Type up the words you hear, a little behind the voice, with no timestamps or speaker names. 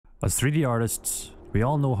As 3D artists, we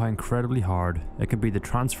all know how incredibly hard it can be to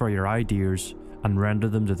transfer your ideas and render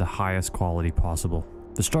them to the highest quality possible.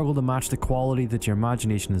 The struggle to match the quality that your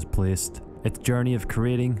imagination has placed, its journey of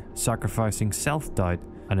creating, sacrificing self-doubt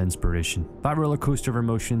and inspiration. That roller coaster of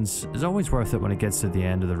emotions is always worth it when it gets to the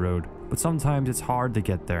end of the road, but sometimes it's hard to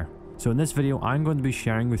get there. So in this video, I'm going to be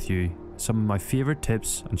sharing with you some of my favorite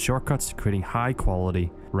tips and shortcuts to creating high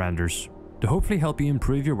quality renders, to hopefully help you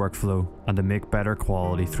improve your workflow and to make better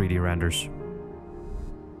quality 3D renders.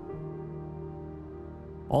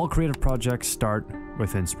 All creative projects start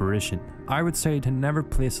with inspiration. I would say to never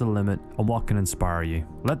place a limit on what can inspire you.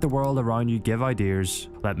 Let the world around you give ideas,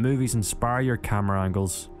 let movies inspire your camera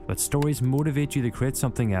angles, let stories motivate you to create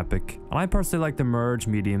something epic, and I personally like to merge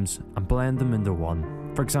mediums and blend them into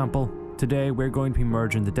one. For example, today we're going to be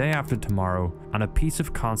merging The Day After Tomorrow and a piece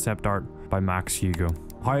of concept art by Max Hugo.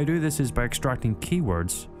 How I do this is by extracting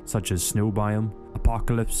keywords such as snow biome,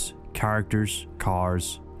 apocalypse, characters,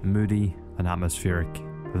 cars, moody, and atmospheric.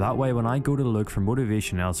 That way when I go to look for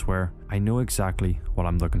motivation elsewhere, I know exactly what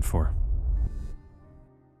I'm looking for.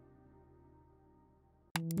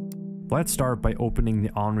 Let's start by opening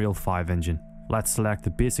the Unreal 5 engine. Let's select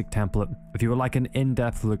the basic template. If you would like an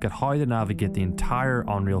in-depth look at how to navigate the entire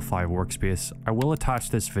Unreal 5 workspace, I will attach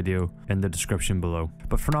this video in the description below.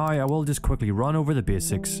 But for now, I will just quickly run over the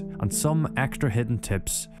basics and some extra hidden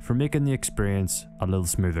tips for making the experience a little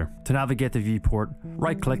smoother. To navigate the viewport,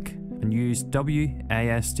 right-click and use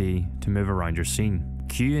WASD to move around your scene.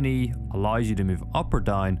 Q and E allows you to move up or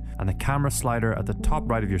down, and the camera slider at the top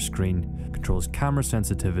right of your screen controls camera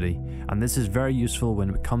sensitivity, and this is very useful when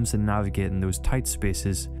it comes to navigating those tight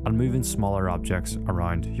spaces and moving smaller objects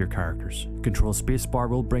around your characters. Control spacebar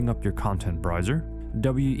will bring up your content browser.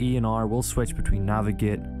 W, E and R will switch between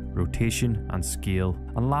navigate, rotation and scale,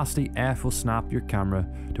 and lastly F will snap your camera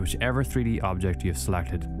to whichever 3D object you have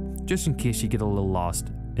selected, just in case you get a little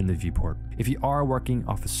lost in the viewport. If you are working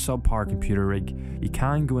off a subpar computer rig, you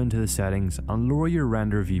can go into the settings and lower your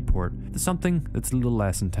render viewport to something that's a little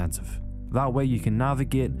less intensive. That way you can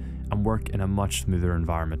navigate and work in a much smoother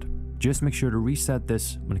environment. Just make sure to reset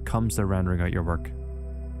this when it comes to rendering out your work.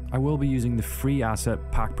 I will be using the free asset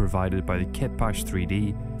pack provided by the Kitbash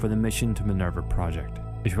 3D for the Mission to Minerva project.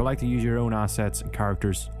 If you would like to use your own assets and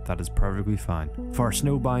characters, that is perfectly fine. For our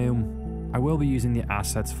snow biome, I will be using the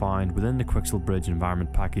assets found within the Quixel Bridge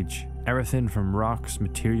environment package. Everything from rocks,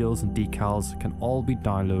 materials and decals can all be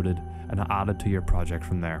downloaded and added to your project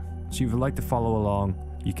from there. So if you would like to follow along,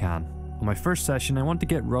 you can. On my first session, I want to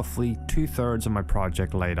get roughly 2/3 of my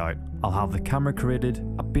project laid out. I'll have the camera created,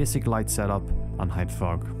 a basic light setup and hide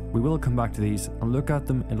fog. We will come back to these and look at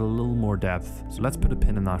them in a little more depth, so let's put a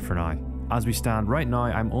pin in that for now. As we stand right now,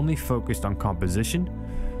 I'm only focused on composition,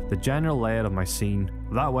 the general layout of my scene.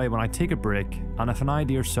 That way when I take a break and if an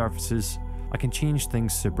idea surfaces, I can change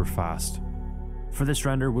things super fast. For this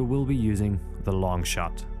render we will be using the long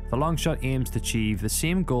shot. The long shot aims to achieve the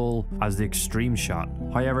same goal as the extreme shot,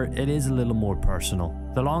 however it is a little more personal.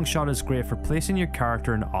 The long shot is great for placing your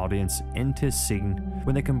character and audience into a scene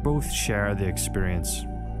when they can both share the experience.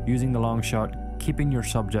 Using the long shot, keeping your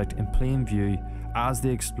subject in plain view as they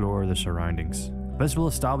explore the surroundings. This will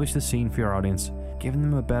establish the scene for your audience, giving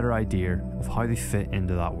them a better idea of how they fit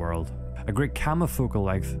into that world. A great camera focal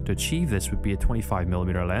length to achieve this would be a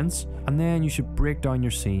 25mm lens, and then you should break down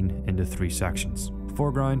your scene into 3 sections: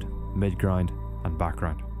 foreground, midground and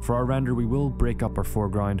background. For our render we will break up our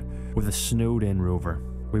foreground with a snowed in rover.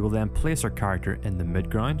 We will then place our character in the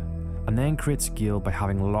midground and then create scale by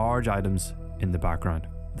having large items in the background.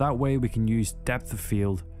 That way we can use depth of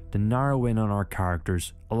field to narrow in on our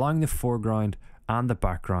characters, allowing the foreground and the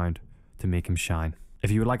background to make him shine.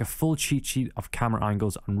 If you would like a full cheat sheet of camera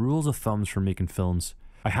angles and rules of thumbs for making films,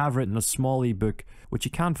 I have written a small ebook which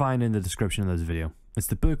you can find in the description of this video. It's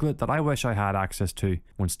the booklet that I wish I had access to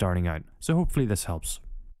when starting out, so hopefully this helps.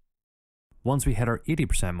 Once we hit our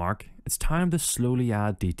 80% mark, it's time to slowly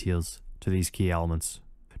add details to these key elements.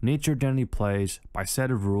 Nature generally plays by a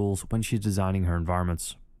set of rules when she's designing her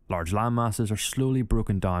environments. Large land masses are slowly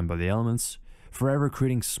broken down by the elements, forever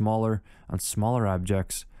creating smaller and smaller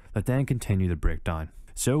objects that then continue to break down.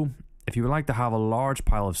 So, if you would like to have a large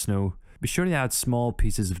pile of snow, be sure to add small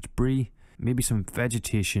pieces of debris, maybe some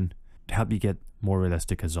vegetation, to help you get more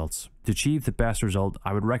realistic results. To achieve the best result,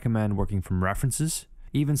 I would recommend working from references,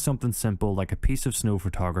 even something simple like a piece of snow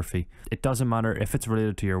photography. It doesn't matter if it's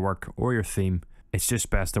related to your work or your theme, it's just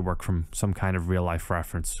best to work from some kind of real life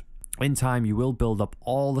reference. In time, you will build up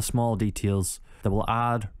all the small details that will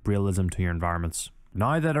add realism to your environments.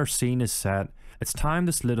 Now that our scene is set, it's time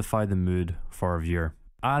to solidify the mood for our viewer.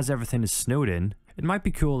 As everything is snowed in, It might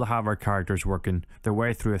be cool to have our characters working their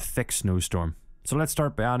way through a thick snowstorm. So let's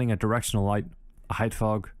start by adding a directional light, a height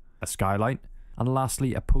fog, a skylight, and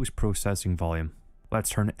lastly a post-processing volume. Let's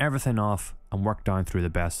turn everything off and work down through the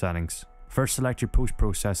best settings. First, select your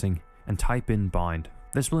post-processing and type in bound.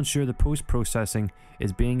 This will ensure the post-processing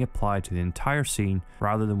is being applied to the entire scene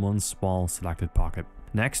rather than one small selected pocket.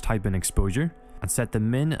 Next, type in exposure and set the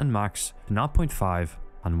min and max to 0.5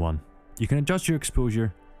 and 1. You can adjust your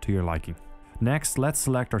exposure to your liking. Next, let's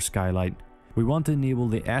select our skylight. We want to enable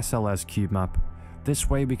the SLS cube map. This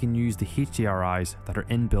way we can use the HDRIs that are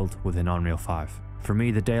inbuilt within Unreal 5. For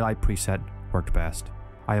me, the daylight preset worked best.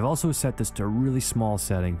 I have also set this to a really small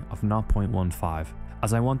setting of 0.15,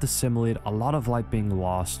 as I want to simulate a lot of light being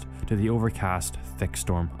lost to the overcast thick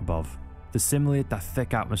storm above. To simulate that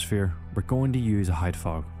thick atmosphere, we're going to use a height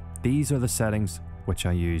fog. These are the settings which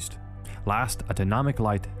I used. Last, a dynamic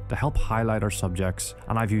light to help highlight our subjects,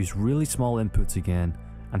 and I've used really small inputs again,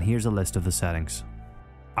 and here's a list of the settings.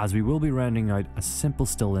 As we will be rendering out a simple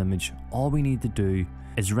still image, all we need to do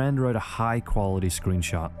is render out a high quality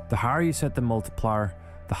screenshot. The higher you set the multiplier,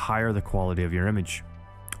 the higher the quality of your image.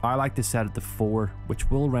 I like to set it to 4, which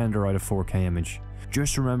will render out a 4K image.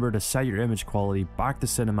 Just remember to set your image quality back to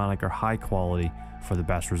cinematic or high quality for the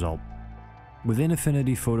best result. Within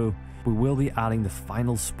Affinity Photo, we will be adding the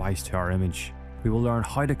final spice to our image. We will learn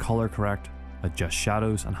how to color correct, adjust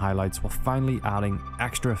shadows and highlights, while finally adding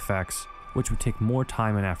extra effects, which would take more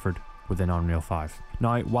time and effort within Unreal 5.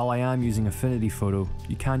 Now, while I am using Affinity Photo,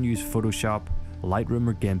 you can use Photoshop, Lightroom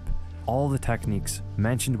or GIMP. All the techniques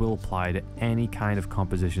mentioned will apply to any kind of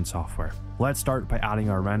composition software. Let's start by adding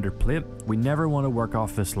our render plate. We never want to work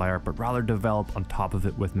off this layer, but rather develop on top of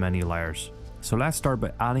it with many layers. So let's start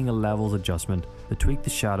by adding a levels adjustment to tweak the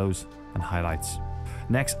shadows and highlights.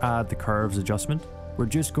 Next, add the curves adjustment. We're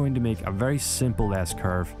just going to make a very simple S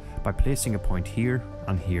curve by placing a point here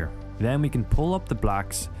and here. Then we can pull up the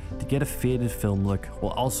blacks to get a faded film look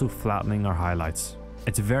while also flattening our highlights.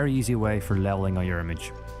 It's a very easy way for leveling out your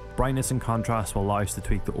image. Brightness and contrast will allow us to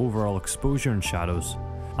tweak the overall exposure and shadows.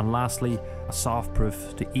 And lastly, a soft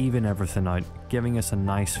proof to even everything out, giving us a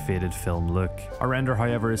nice faded film look. Our render,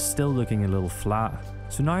 however, is still looking a little flat,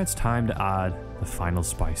 so now it's time to add the final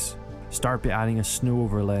spice. Start by adding a snow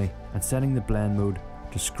overlay and setting the blend mode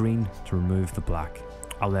to screen to remove the black.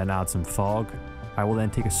 I'll then add some fog. I will then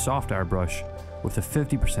take a soft airbrush with a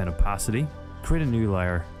 50% opacity, create a new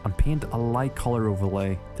layer, and paint a light color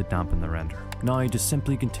overlay to dampen the render. Now just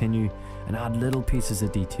simply continue and add little pieces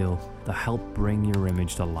of detail that help bring your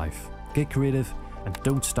image to life. Get creative and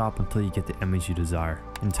don't stop until you get the image you desire.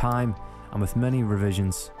 In time, and with many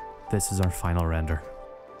revisions, this is our final render.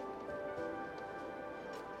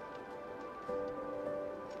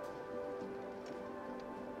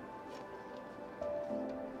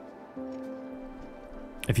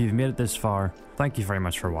 If you've made it this far, thank you very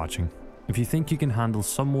much for watching. If you think you can handle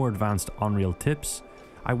some more advanced Unreal tips,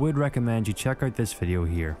 I would recommend you check out this video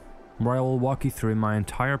here, where I will walk you through my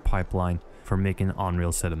entire pipeline for making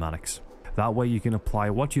Unreal cinematics. That way you can apply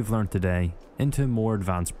what you've learned today into a more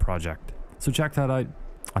advanced project. So check that out.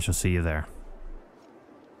 I shall see you there.